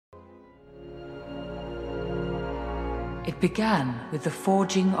It began with the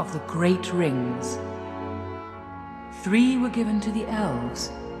forging of the Great Rings. 3 were given to the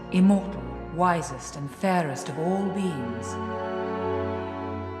elves, immortal, wisest and fairest of all beings.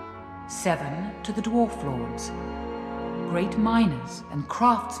 7 to the dwarf lords, great miners and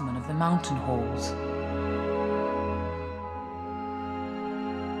craftsmen of the mountain halls.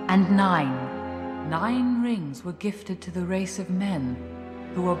 And 9 rings were gifted to the race of men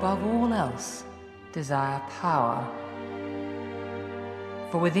who above all else desire power.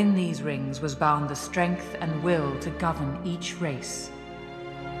 For within these rings was bound the strength and will to govern each race.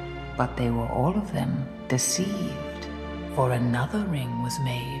 But they were all of them deceived, for another ring was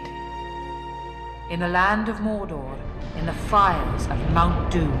made. In the land of Mordor, in the fires of Mount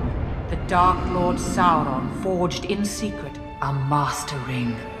Doom, the Dark Lord Sauron forged in secret a Master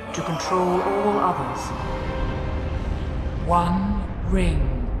Ring to control all others. 1 ring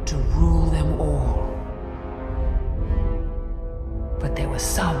to rule them all. But there were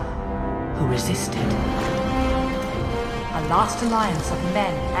some who resisted. A last alliance of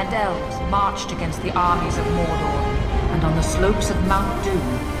men and elves marched against the armies of Mordor, and on the slopes of Mount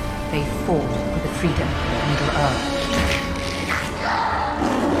Doom, they fought for the freedom of Middle-earth.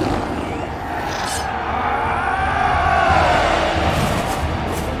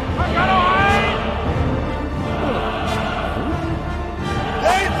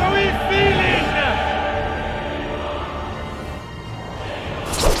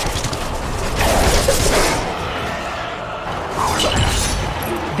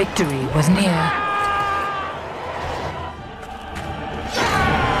 Victory was near.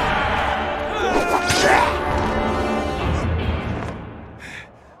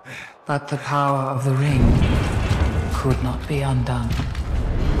 But the power of the ring could not be undone.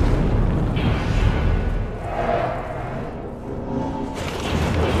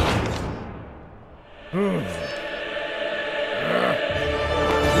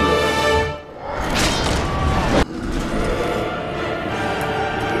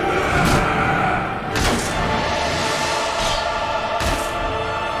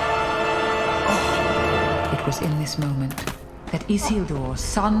 It was in this moment that Isildur,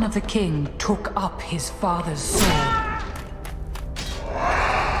 son of the king, took up his father's sword.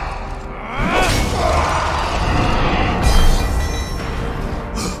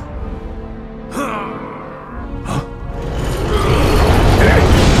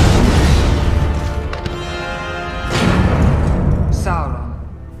 Sauron,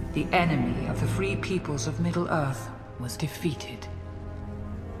 the enemy of the free peoples of Middle-earth, was defeated.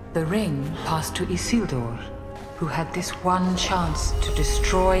 The ring passed to Isildur, who had this one chance to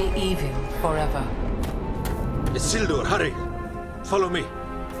destroy evil forever. Isildur, hurry! Follow me.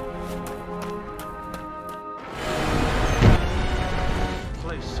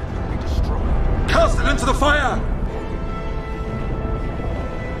 Place will be destroyed. Cast it into the fire!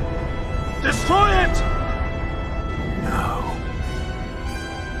 Destroy it! No.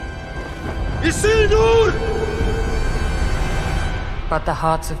 Isildur! But the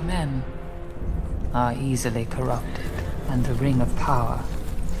hearts of men are easily corrupted, and the Ring of Power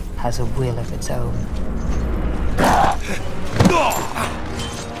has a will of its own.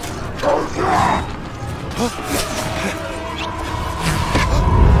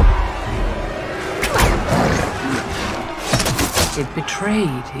 It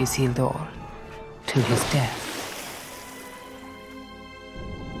betrayed Isildur to his death.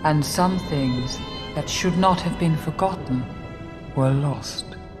 And some things that should not have been forgotten were lost.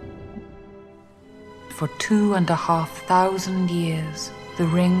 For 2,500 years, the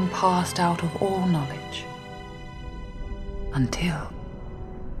ring passed out of all knowledge. Until...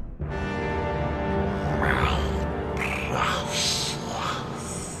 My precious.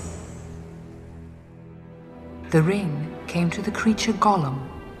 The ring came to the creature Gollum,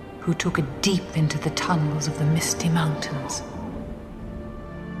 who took it deep into the tunnels of the Misty Mountains.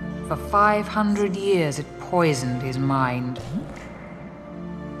 For 500 years it poisoned his mind.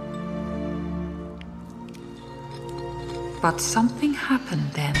 But something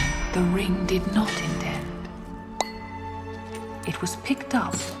happened then the ring did not intend. It was picked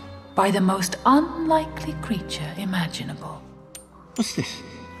up by the most unlikely creature imaginable. What's this?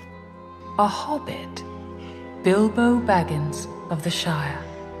 A hobbit, Bilbo Baggins of the Shire.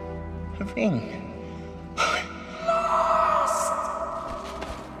 A ring.